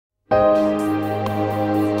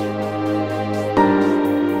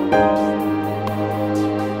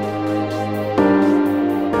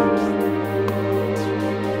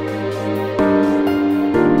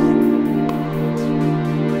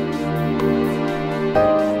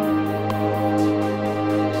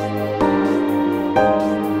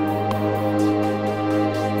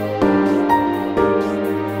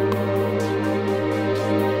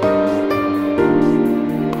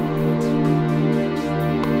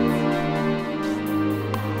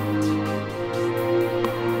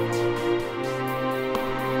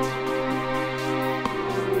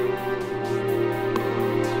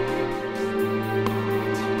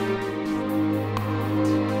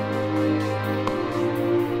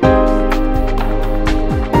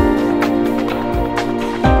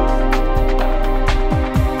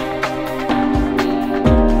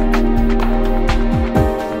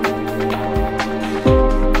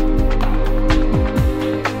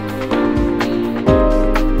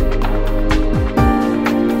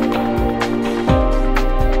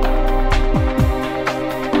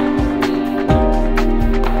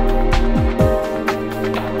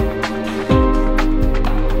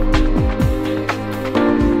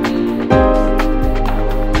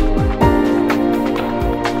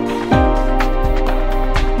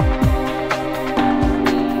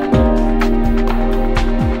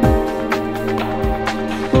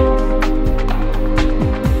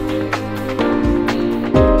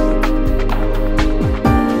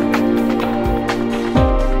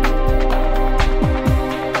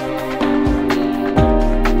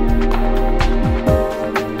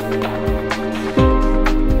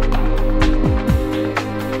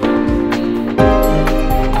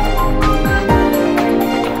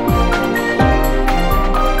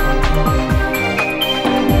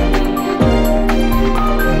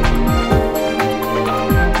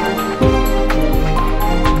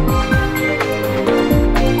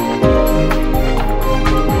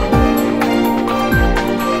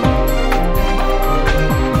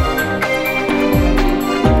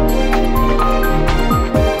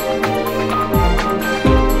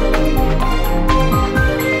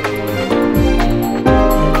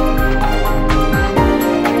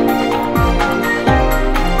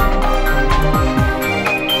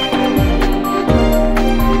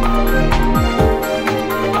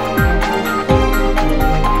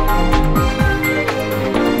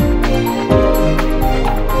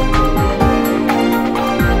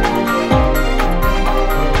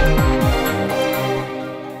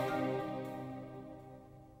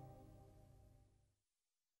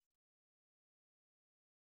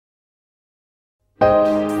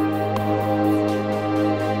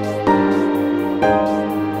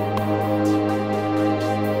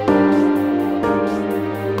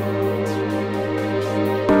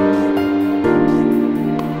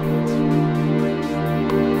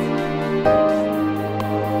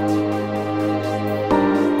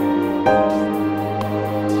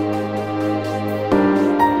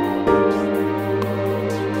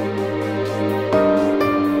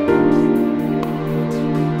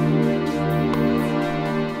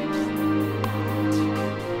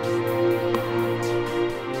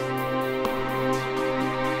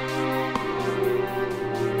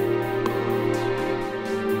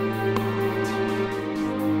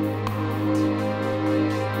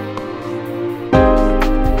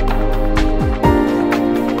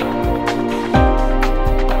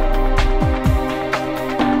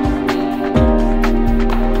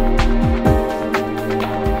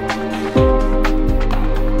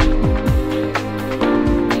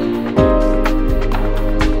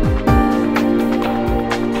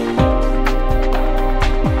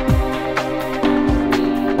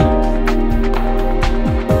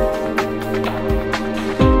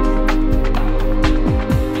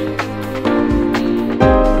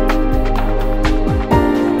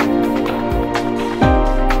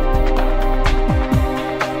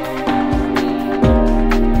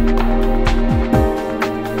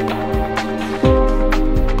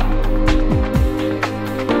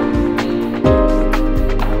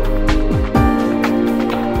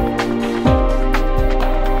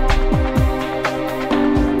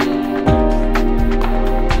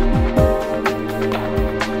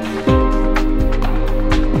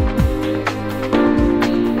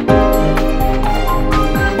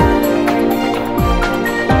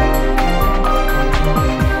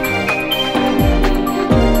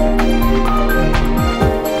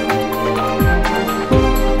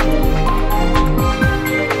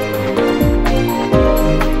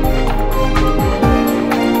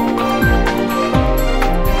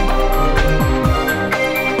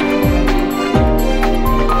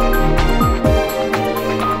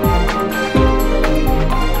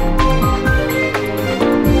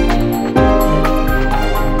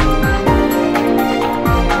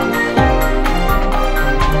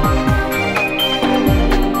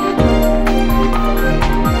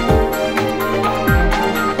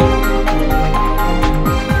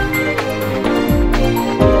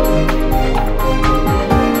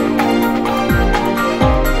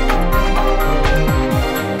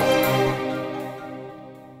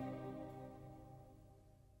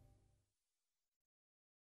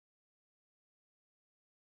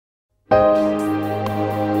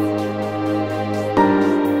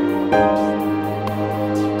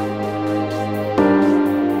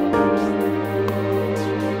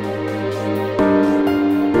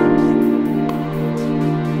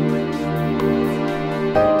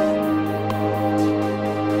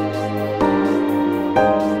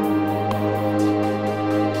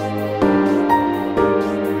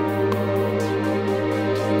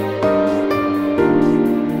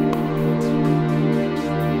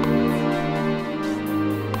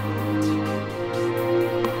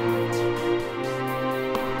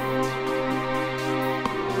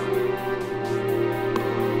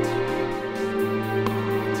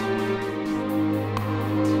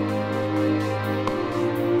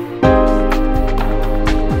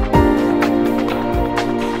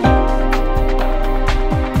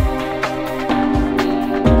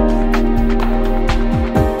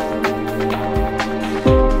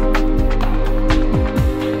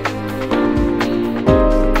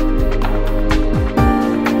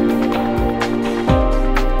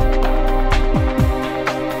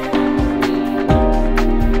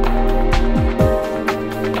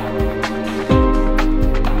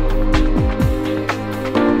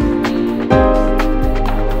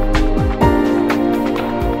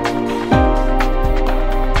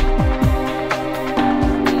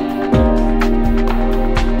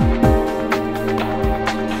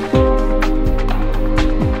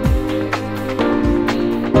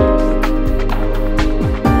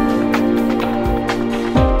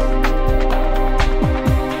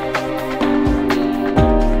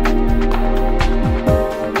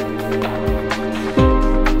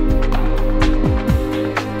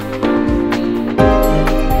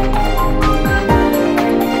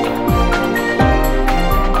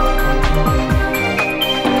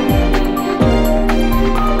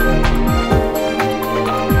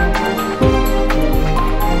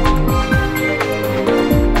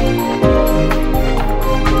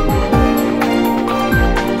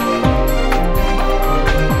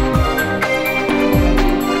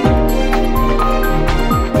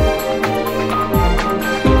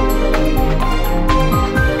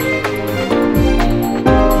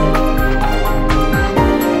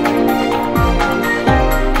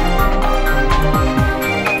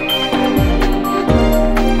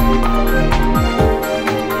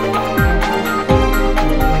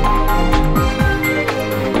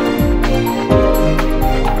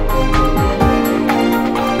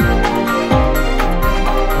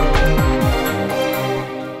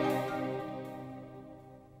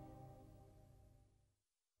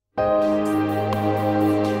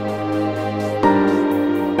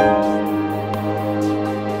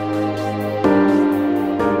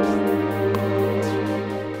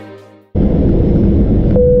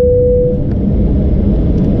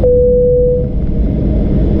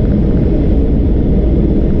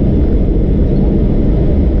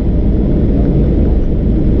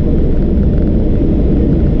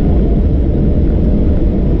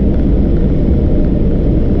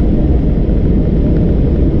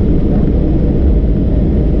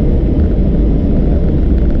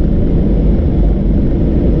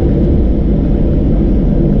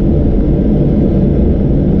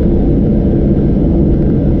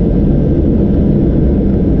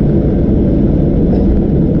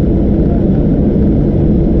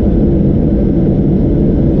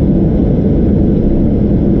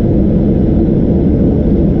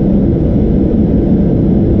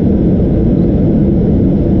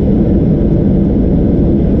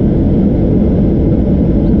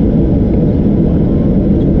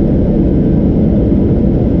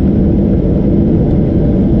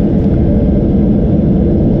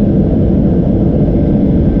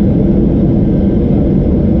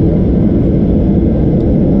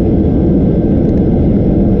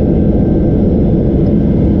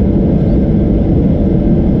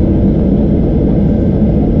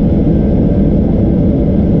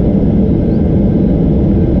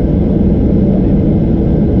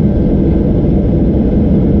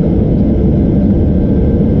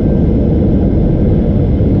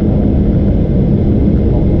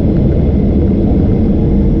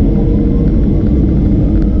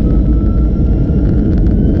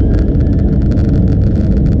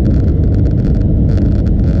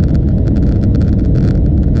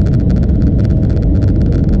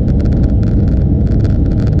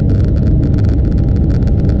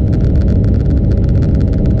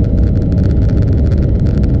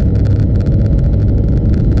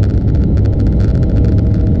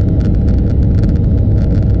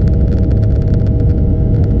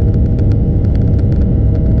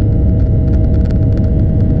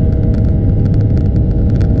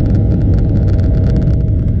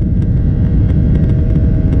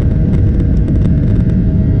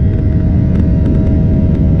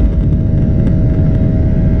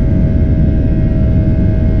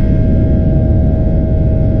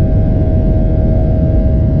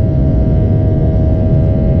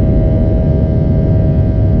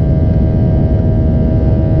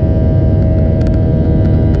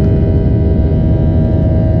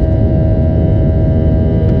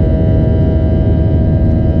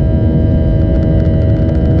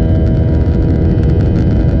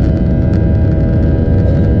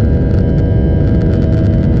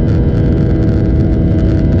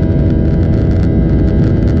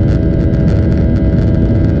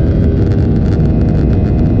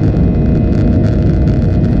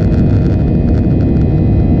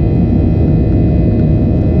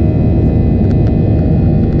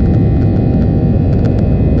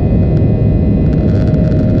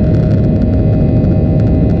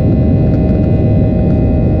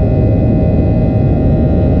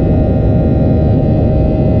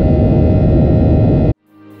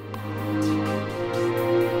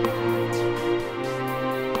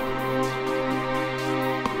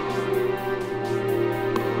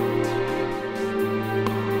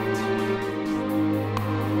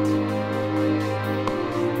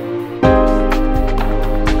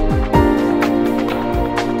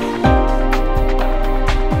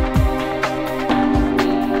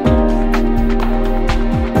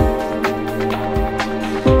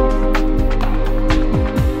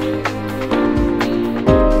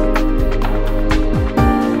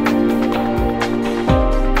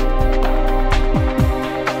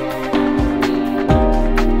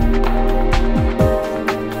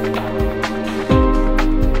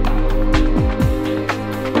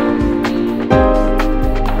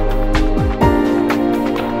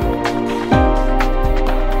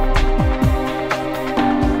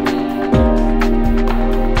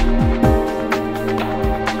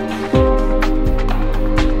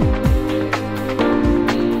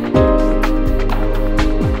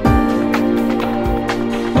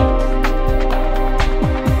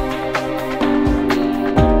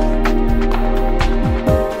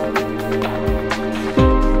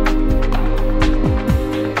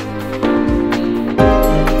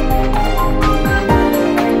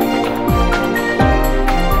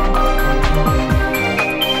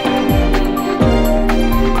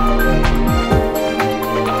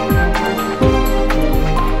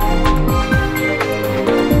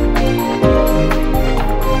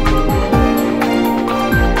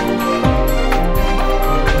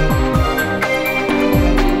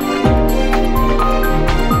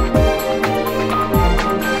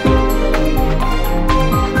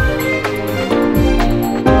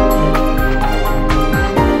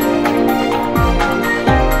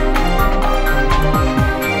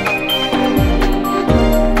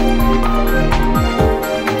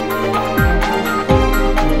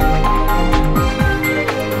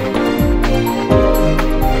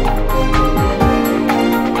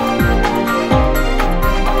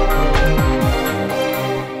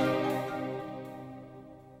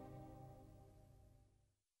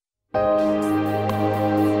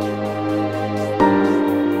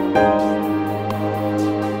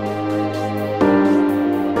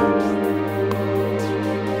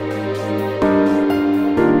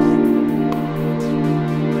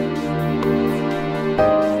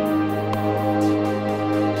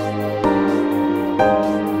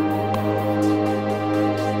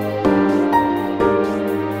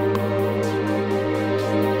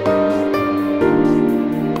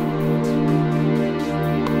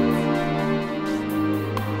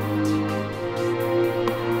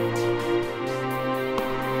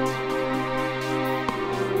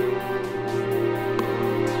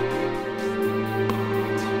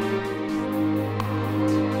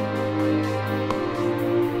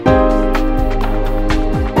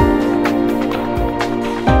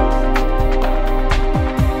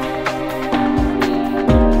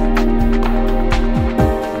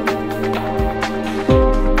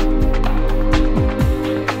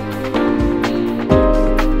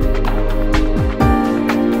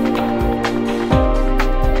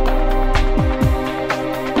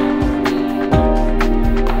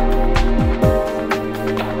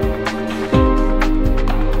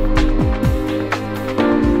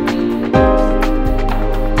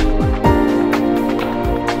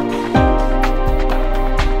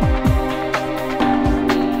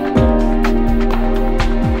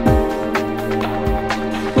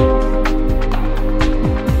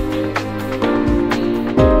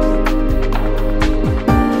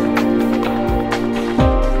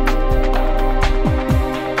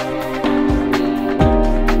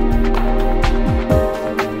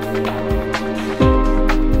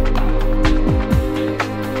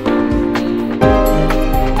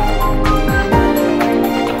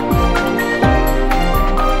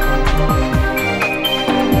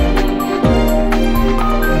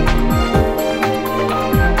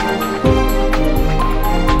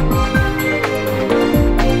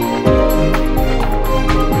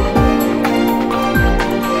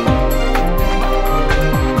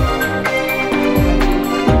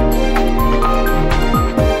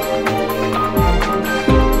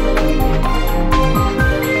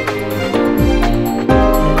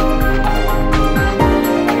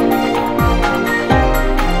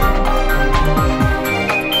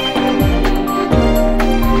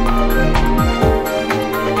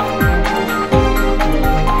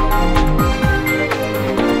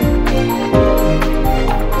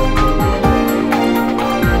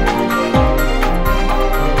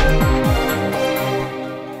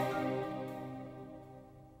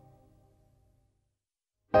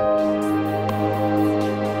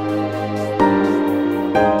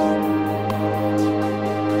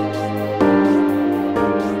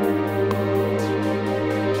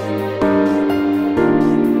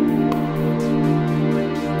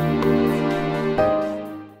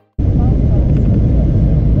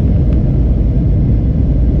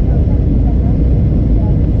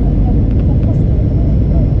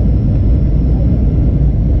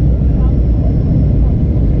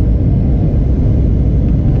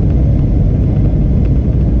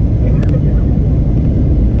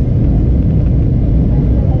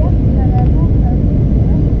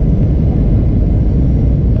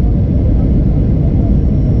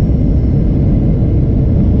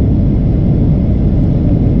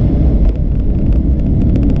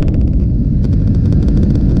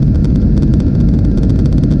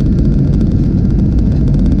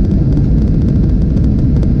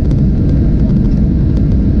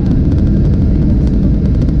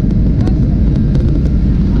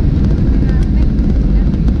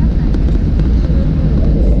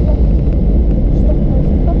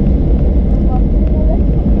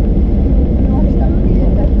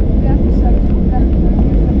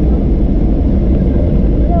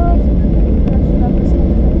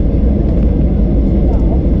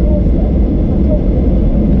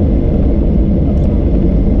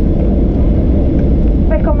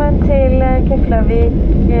Keflavik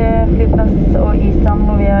flyplass og Island,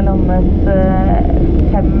 hvor vi har landet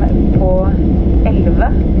 5:11.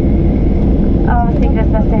 Av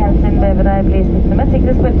sikkerhetsmessig hensyn ber vi deg bli sittende med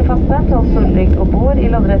sikkerhetsbeltet fastspent, hold stolrygg og bord i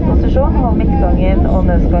loddrett posisjon, hold midtgangen og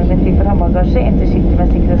nødgangen fri for håndbagasje inntil skiltet med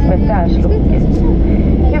sikkerhetsbeltet er slukket.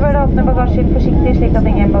 Vi bør da åpne bagasjen forsiktig slik at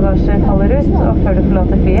ingen bagasje faller ut, og før du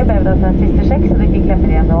forlater flyet ber vi deg ta en siste sjekk så du ikke glemmer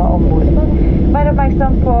igjen noe ombord. Vær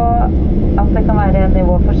oppmerksom på at det kan være en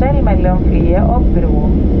nivåforskjell mellom flyet og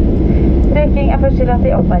broen. Røyking er først tillatt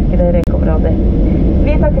i oppmerkede røykeområder.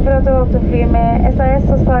 Vi takker for at du valgte å fly med SAS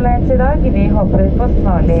og Airlines i dag. Vi håper på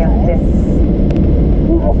snarlig gjensyn.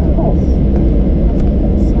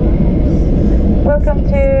 Welcome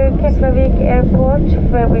to Keflavik Airport,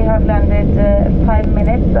 where we have landed 5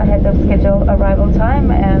 minutes ahead of scheduled arrival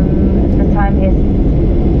time, and the time is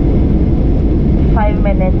 5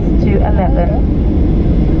 minutes to 11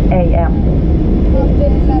 a.m.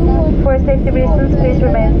 For safety reasons, please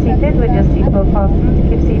remain seated with your seatbelt fastened.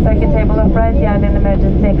 Keep seat back and table upright. The island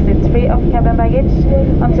emergency exits free of cabin baggage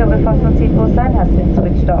until the fasten seatbelt sign has been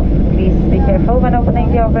switched off. Please be careful when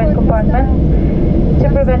opening the overhead compartment to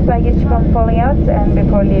prevent baggage from falling out, and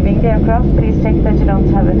before leaving the aircraft, please check that you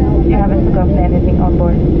haven't forgotten anything on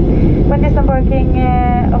board. When disembarking,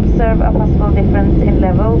 observe a possible difference in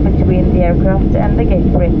level between the aircraft and the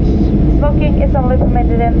gate bridge. Smoking is only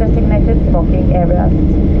permitted in designated smoking areas.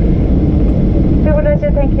 We would like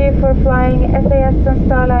to thank you for flying SAS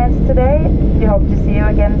and Airlines today. We hope to see you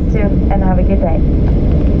again soon and have a good day.